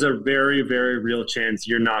 There is a very, very real chance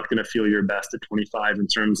you're not going to feel your best at 25 in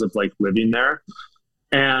terms of like living there.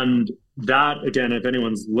 And that, again, if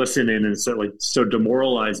anyone's listening and so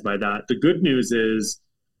demoralized by that, the good news is,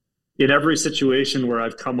 in every situation where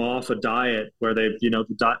I've come off a diet where they've,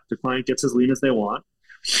 the client gets as lean as they want,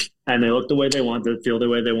 and they look the way they want, they feel the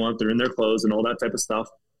way they want, they're in their clothes and all that type of stuff.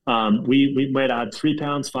 We might add 3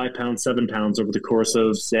 pounds, 5 pounds, 7 pounds over the course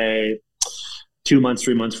of, say, 2 months,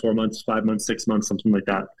 3 months, 4 months, 5 months, 6 months, something like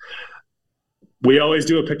that. We always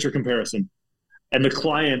do a picture comparison. And the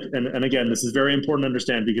client, and again, this is very important to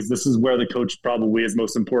understand, because this is where the coach probably is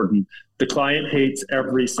most important. The client hates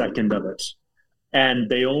every second of it. And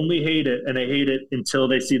they only hate it, and they hate it until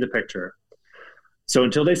they see the picture. So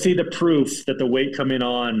until they see the proof that the weight coming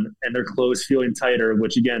on and their clothes feeling tighter,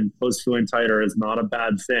 which again, clothes feeling tighter is not a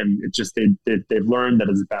bad thing. It's just they've learned that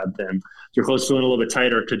it's a bad thing. Your clothes feeling a little bit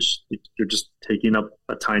tighter because you're just taking up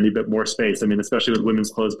a tiny bit more space. I mean, especially with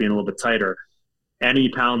women's clothes being a little bit tighter, any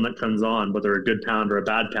pound that comes on, whether a good pound or a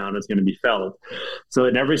bad pound, is going to be felt. So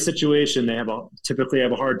in every situation, they typically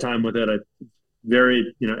have a hard time with it. A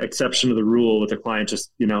very, exception to the rule with a client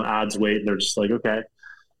just, adds weight, and they're just like, okay.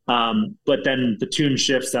 But then the tune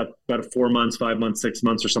shifts up about 4 months, 5 months, 6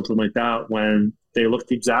 months or something like that, when they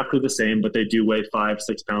look exactly the same, but they do weigh 5,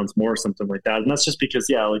 6 pounds more or something like that. And that's just because,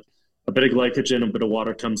 like a bit of glycogen, a bit of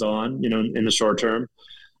water comes on, in the short term.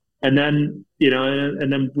 And then,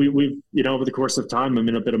 and then we over the course of time,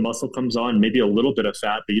 a bit of muscle comes on, maybe a little bit of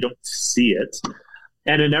fat, but you don't see it.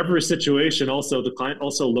 And in every situation also, the client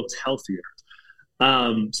also looks healthier.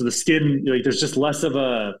 So the skin, there's just less of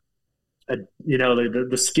the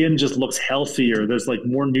skin just looks healthier. There's like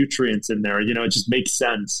more nutrients in there, it just makes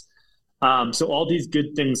sense. So all these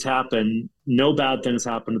good things happen. No bad things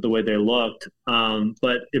happen to the way they look.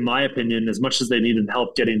 But in my opinion, as much as they needed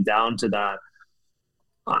help getting down to that,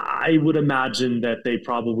 I would imagine that they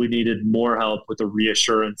probably needed more help with the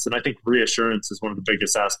reassurance. And I think reassurance is one of the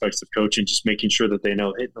biggest aspects of coaching, just making sure that they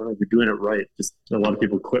know, hey, no, you're doing it right. Because a lot of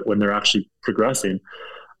people quit when they're actually progressing.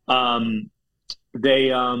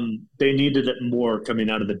 They needed it more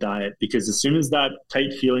coming out of the diet, because as soon as that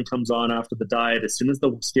tight feeling comes on after the diet, as soon as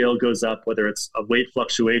the scale goes up, whether it's a weight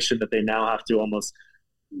fluctuation that they now have to almost,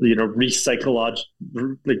 their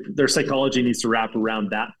psychology needs to wrap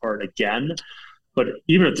around that part again. But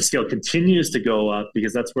even if the scale continues to go up,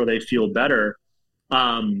 because that's where they feel better,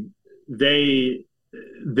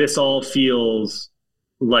 this all feels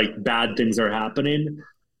like bad things are happening.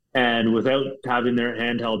 And without having their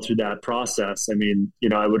hand held through that process,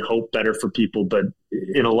 I would hope better for people, but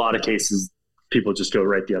in a lot of cases, people just go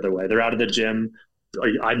right the other way. They're out of the gym.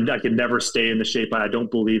 I can never stay in the shape. I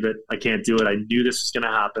don't believe it. I can't do it. I knew this was going to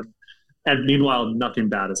happen. And meanwhile, nothing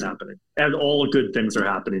bad is happening. And all good things are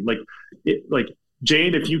happening. Like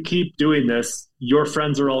Jane, if you keep doing this, your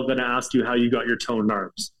friends are all going to ask you how you got your toned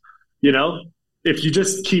arms. If you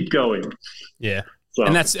just keep going. Yeah. So.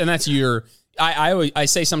 And that's your I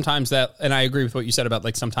say sometimes that, and I agree with what you said about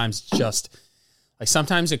like sometimes just like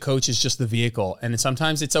sometimes a coach is just the vehicle, and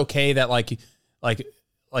sometimes it's okay that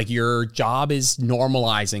like your job is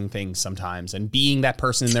normalizing things sometimes and being that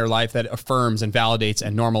person in their life that affirms and validates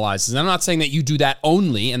and normalizes. And I'm not saying that you do that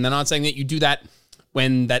only, and I'm not saying that you do that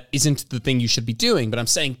when that isn't the thing you should be doing, but I'm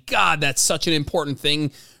saying, God, that's such an important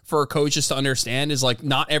thing for coaches to understand is like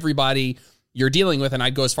not everybody you're dealing with, and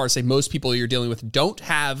I'd go as far as say most people you're dealing with don't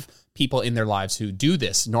have people in their lives who do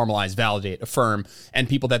this, normalize, validate, affirm, and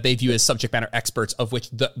people that they view as subject matter experts, of which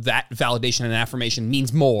that validation and affirmation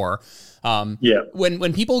means more.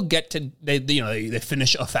 When people get to they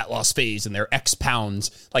finish a fat loss phase and they're X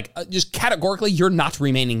pounds, like just categorically, you're not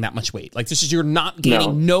remaining that much weight. Like you're not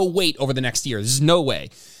gaining no weight over the next year. There's no way,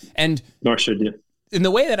 and nor should you. In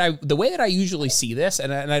the way that I usually see this,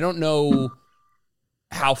 and I don't know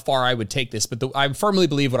how far I would take this, but I firmly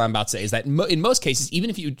believe what I'm about to say is that in most cases, even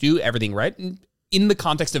if you do everything right, in the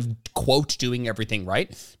context of, quote, doing everything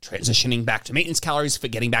right, transitioning back to maintenance calories,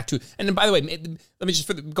 getting back to, and then by the way, let me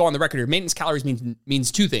just go on the record here. Maintenance calories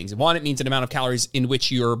means two things. One, it means an amount of calories in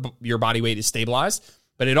which your body weight is stabilized,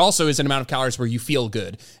 but it also is an amount of calories where you feel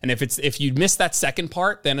good. And if you miss that second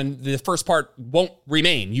part, then the first part won't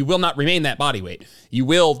remain. You will not remain that body weight.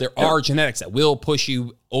 There are genetics that will push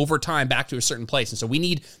you over time back to a certain place. And so we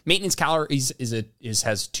need maintenance calories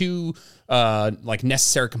has two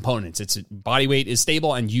necessary components. It's body weight is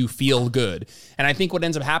stable and you feel good. And I think what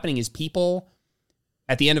ends up happening is people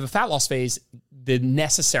at the end of a fat loss phase, the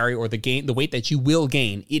necessary or the weight that you will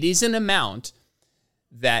gain, it is an amount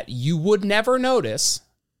that you would never notice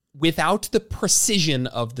without the precision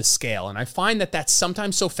of the scale. And I find that that's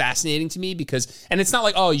sometimes so fascinating to me and it's not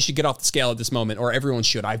like, oh, you should get off the scale at this moment, or everyone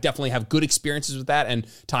should. I definitely have good experiences with that and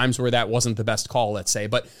times where that wasn't the best call, let's say.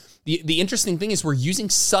 But the interesting thing is we're using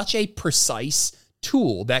such a precise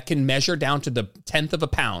tool that can measure down to the 10th of a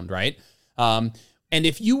pound, right? And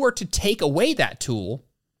if you were to take away that tool,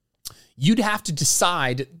 you'd have to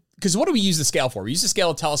decide, because what do we use the scale for? We use the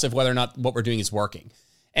scale to tell us if whether or not what we're doing is working.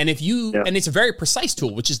 And and it's a very precise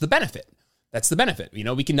tool, which is the benefit. That's the benefit.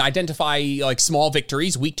 We can identify like small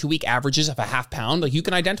victories, week to week averages of a half pound. Like you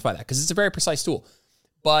can identify that because it's a very precise tool.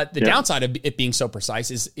 But the downside of it being so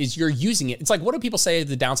precise is you're using it. It's like, what do people say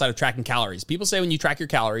the downside of tracking calories? People say when you track your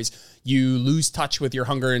calories, you lose touch with your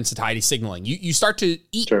hunger and satiety signaling. You start to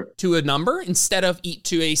eat to a number instead of eat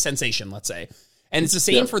to a sensation, let's say. And it's the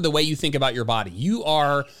same for the way you think about your body.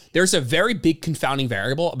 There's a very big confounding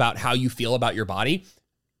variable about how you feel about your body.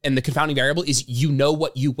 And the confounding variable is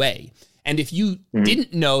what you weigh. And if you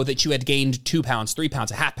didn't know that you had gained 2 pounds, 3 pounds,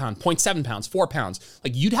 a half pound, 0.7 pounds, 4 pounds,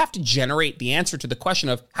 like you'd have to generate the answer to the question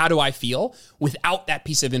of how do I feel without that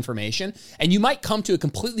piece of information. And you might come to a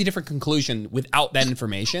completely different conclusion without that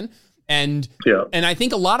information. And I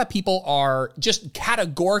think a lot of people are just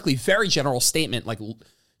categorically, very general statement, like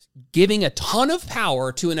giving a ton of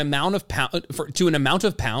power to an amount of pounds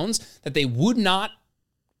that they would not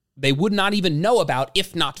even know about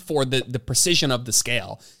if not for the precision of the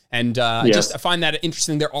scale. And I find that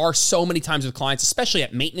interesting. There are so many times with clients, especially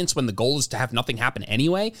at maintenance, when the goal is to have nothing happen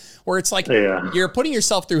anyway, where it's like you're putting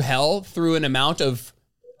yourself through hell through an amount of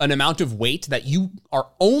weight that you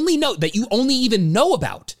only even know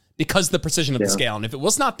about because of the precision of the scale. And if it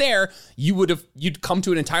was not there, you'd come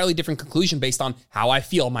to an entirely different conclusion based on how I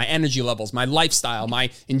feel, my energy levels, my lifestyle, my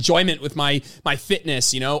enjoyment with my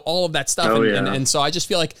fitness, all of that stuff. And so I just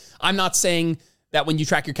feel like I'm not saying that when you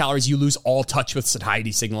track your calories, you lose all touch with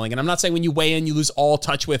satiety signaling. And I'm not saying when you weigh in, you lose all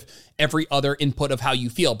touch with every other input of how you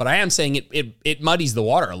feel, but I am saying it muddies the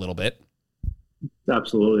water a little bit.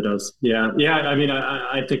 Absolutely does. Yeah. Yeah. I mean,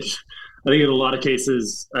 I think in a lot of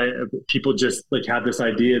cases, people just like have this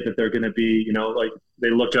idea that they're going to be, like they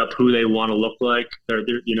look up who they want to look like,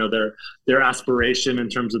 their aspiration in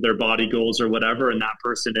terms of their body goals or whatever. And that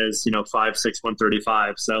person is, 5'6",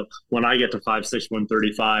 135. So when I get to 5'6",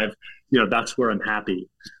 135, that's where I'm happy.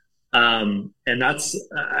 And that's,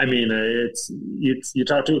 I mean, you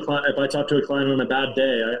talk to a client, if I talk to a client on a bad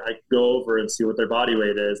day, I go over and see what their body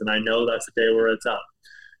weight is. And I know that's the day where it's up.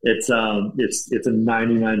 It's a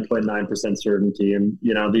 99.9% certainty. And,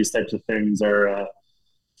 these types of things are,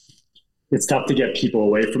 it's tough to get people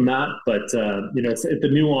away from that, but, it's the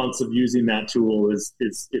nuance of using that tool is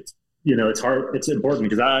it's hard. It's important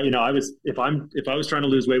because if I was trying to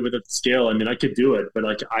lose weight with a scale, I mean, I could do it, but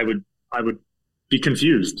like, I would be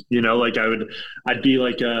confused, like I'd be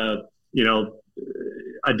like, I'd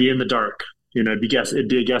be in the dark, it'd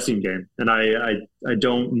be a guessing game. And I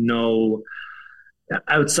don't know,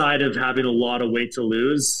 outside of having a lot of weight to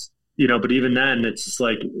lose, but even then it's just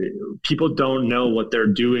like people don't know what they're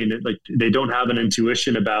doing. Like they don't have an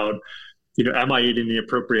intuition about am I eating the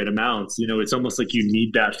appropriate amounts? It's almost like you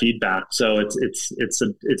need that feedback. So it's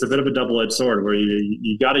a bit of a double-edged sword where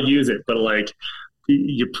you got to use it, but like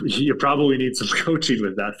you probably need some coaching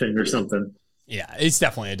with that thing or something. Yeah, it's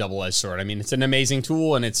definitely a double-edged sword. I mean, it's an amazing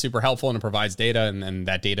tool and it's super helpful and it provides data, and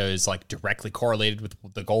that data is like directly correlated with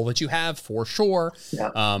the goal that you have for sure.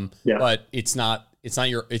 Yeah. But it's not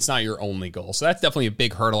your only goal. So that's definitely a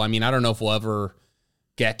big hurdle. I mean, I don't know if we'll ever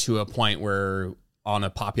get to a point where on a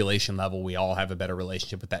population level we all have a better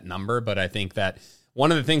relationship with that number, but I think that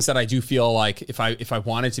one of the things that I do feel like if I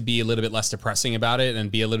wanted to be a little bit less depressing about it and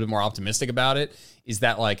be a little bit more optimistic about it, is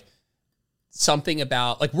that like something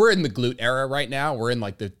about like we're in the glute era right now. We're in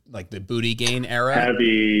like the booty gain era,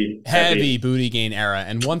 heavy booty gain era.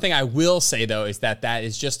 And one thing I will say though is that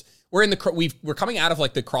is just we're coming out of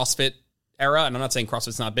like the CrossFit era, and I'm not saying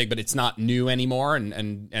CrossFit's not big, but it's not new anymore.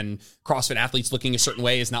 And CrossFit athletes looking a certain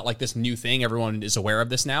way is not like this new thing. Everyone is aware of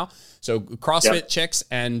this now. So CrossFit chicks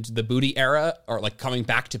and the booty era are like coming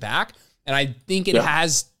back to back, and I think it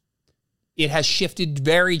has shifted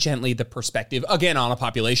very gently the perspective, again, on a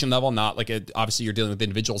population level, not like obviously you're dealing with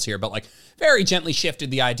individuals here, but like very gently shifted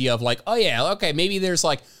the idea of like, oh yeah, okay, maybe there's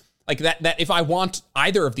like that if I want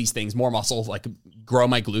either of these things, more muscle, like grow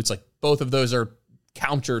my glutes, like both of those are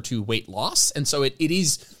counter to weight loss. And so it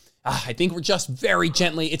is, I think we're just very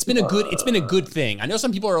gently, it's been a good thing. I know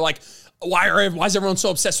some people are like, why is everyone so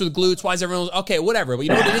obsessed with glutes? Why is everyone okay? Whatever. But you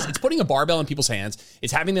know what it is? It's putting a barbell in people's hands.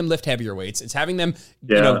 It's having them lift heavier weights. It's having them,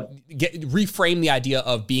 reframe the idea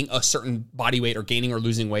of being a certain body weight or gaining or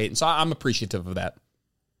losing weight. And so I'm appreciative of that.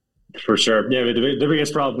 For sure. Yeah. The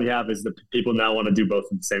biggest problem we have is that people now want to do both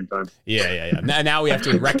at the same time. Yeah. Now we have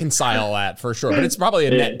to reconcile that for sure. But it's probably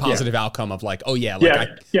a net positive outcome of like, oh yeah, like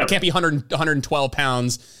I can't be 112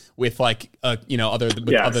 pounds with like, other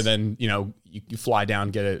than, you fly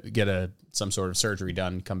down, get some sort of surgery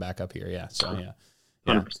done, come back up here. Yeah. So yeah.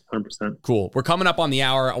 100%. Cool. We're coming up on the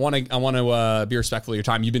hour. I want to be respectful of your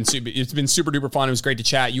time. It's been super duper fun. It was great to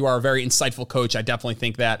chat. You are a very insightful coach. I definitely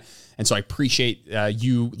think that. And so I appreciate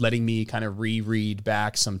you letting me kind of reread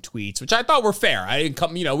back some tweets, which I thought were fair. I didn't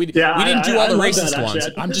come, we didn't do all the racist ones.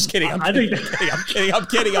 I'm just kidding. I'm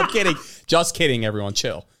kidding. Just kidding, everyone.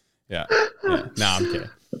 Chill. Yeah. No, I'm kidding.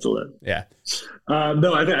 That's a lit. Yeah.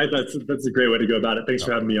 No, I think that's a great way to go about it. Thanks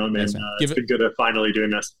for having me on, man. It's been good at finally doing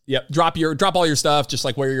this. Yep. Drop all your stuff, just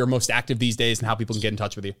like where you're most active these days and how people can get in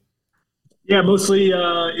touch with you. Yeah, mostly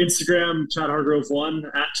Instagram, Chad Hargrove 1,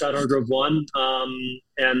 at Chad Hargrove 1,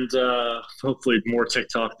 and hopefully more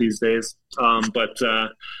TikTok these days. But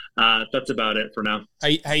that's about it for now.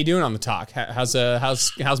 How you doing on the talk? How's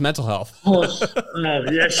mental health?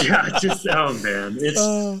 Just man,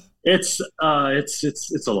 it's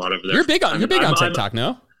a lot over there. You're big on TikTok,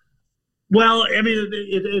 no? Well, I mean,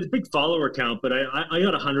 it's a big follower count, but I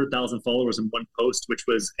got 100,000 followers in one post, which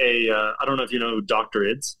was I don't know if you know Dr.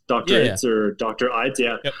 Ids, Ids or Dr. Ids.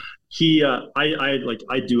 Yeah. Yep. He, I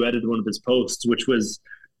duetted one of his posts, which was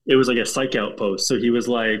like a psych out post. So he was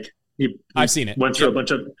like, I've seen it. Went through a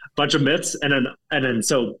bunch of myths. And then,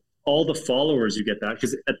 so all the followers, you get that.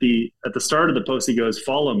 Cause at the start of the post, he goes,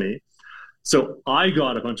 follow me. So I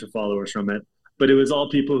got a bunch of followers from it. But it was all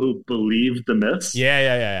people who believed the myths.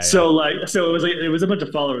 Yeah. So it was a bunch of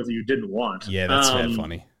followers that you didn't want. Yeah, that's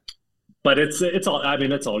funny. But it's all. I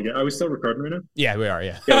mean, it's all good. Are we still recording right now? Yeah, we are.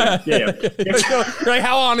 Yeah. You're like,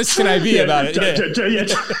 how honest can I be about it?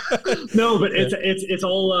 No, but it's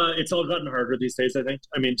all gotten harder these days. I think.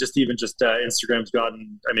 I mean, Instagram's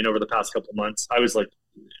gotten. I mean, over the past couple of months, I was like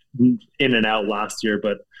in and out last year,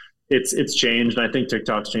 but it's changed. And I think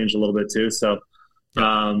TikTok's changed a little bit too. So.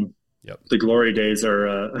 Yep. The glory days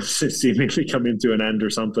are seemingly coming to an end or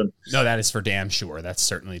something. No, that is for damn sure. That's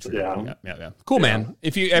certainly true. Yeah. Cool, man.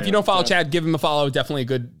 If you don't follow Chad, give him a follow. Definitely a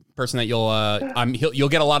good person that you'll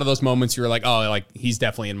get a lot of those moments. You're like, oh, like he's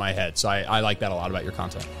definitely in my head. So I like that a lot about your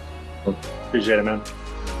content. Appreciate it, man.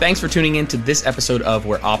 Thanks for tuning in to this episode of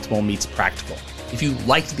Where Optimal Meets Practical. If you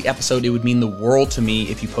liked the episode, it would mean the world to me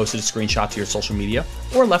if you posted a screenshot to your social media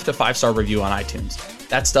or left a 5-star review on iTunes.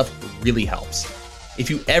 That stuff really helps. If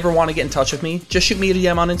you ever want to get in touch with me, just shoot me a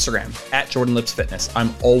DM on Instagram, @JordanLipsFitness.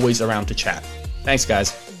 I'm always around to chat. Thanks,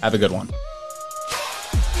 guys. Have a good one.